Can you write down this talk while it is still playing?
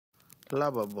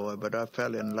lover boy, but I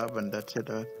fell in love, and that's it.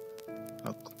 I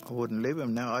wouldn't leave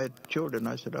him. Now I had children.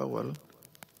 I said, oh, well,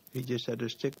 he just had to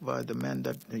stick by the man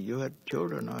that you had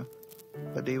children.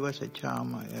 But he was a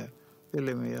charmer.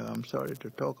 Believe me, I'm sorry to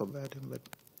talk about him, but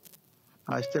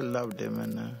I still loved him,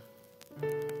 and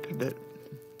to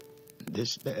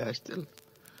this day I still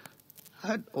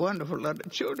had a wonderful lot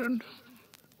of children.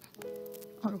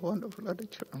 A wonderful lot of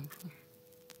children.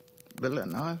 Bill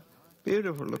and I,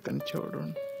 beautiful looking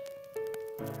children.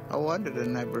 I wanted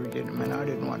an Aboriginal man. I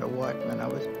didn't want a white man. I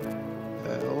was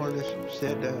always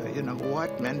said,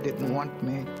 white men didn't want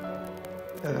me.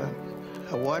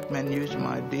 A white man used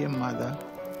my dear mother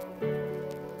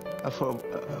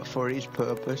for his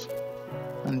purpose,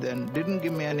 and then didn't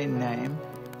give me any name.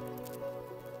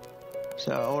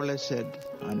 So I always said,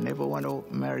 I never want to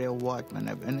marry a white man,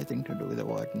 have anything to do with a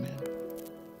white man.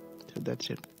 So that's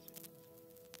it.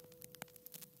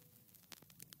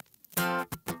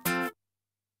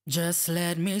 Just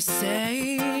let me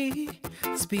say,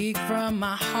 speak from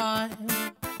my heart,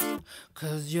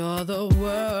 'cause you're the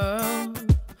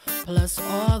world, plus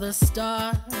all the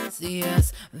stars,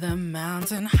 yes, the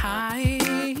mountain high,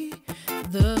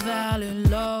 the valley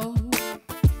low,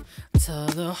 to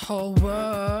the whole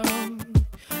world,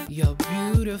 you're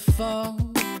beautiful.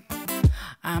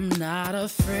 I'm not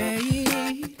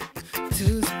afraid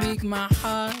to speak my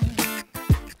heart.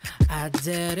 I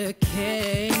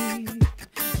dedicate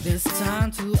this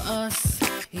time to us,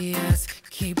 yes,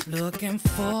 keep looking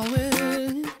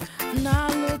forward,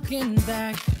 not looking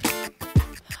back.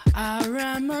 I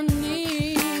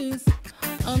reminisce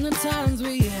on the times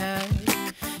we had.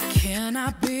 Can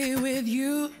I be with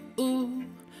you? Ooh,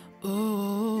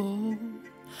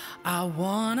 I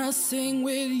wanna sing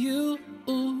with you.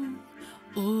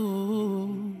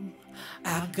 Ooh,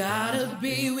 I gotta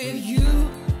be with you.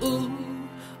 Ooh,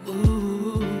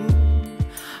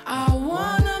 I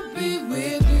wanna be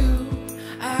with you.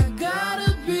 I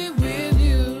gotta be with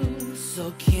you.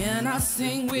 So can I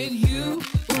sing with you?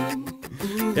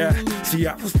 Yeah, see,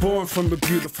 I was born from a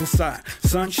beautiful side.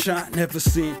 Sunshine, never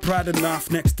seen bright enough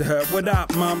next to her. What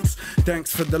up, mums?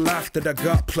 Thanks for the life that I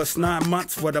got, plus 9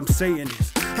 months. What I'm saying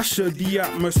is, I showed the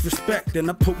utmost respect, and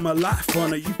I put my life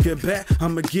on it. You can bet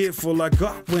I'ma give all I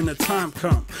got when the time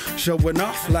comes. Showing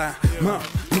off like, mom,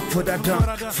 look what I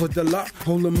done for the love.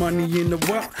 All the money in the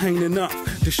world ain't enough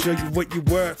to show you what you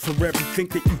worth for everything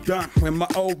that you done. When my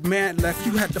old man left,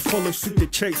 you had to follow suit to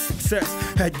chase success.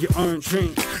 Had your own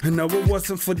dreams, and no, it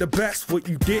wasn't for the best. What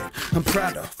you did, I'm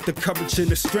proud of the courage and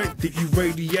the strength that you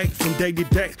radiate from day to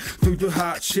day. Through the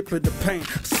hardship and the pain,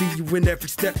 see you in every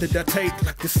step that I take.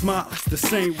 Like the smile, it's the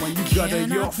same when you got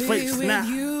in your face now.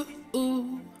 You?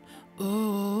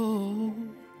 Ooh,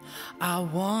 I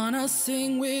wanna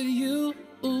sing with you.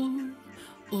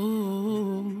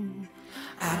 Ooh,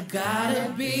 I gotta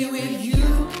be with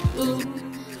you. Ooh.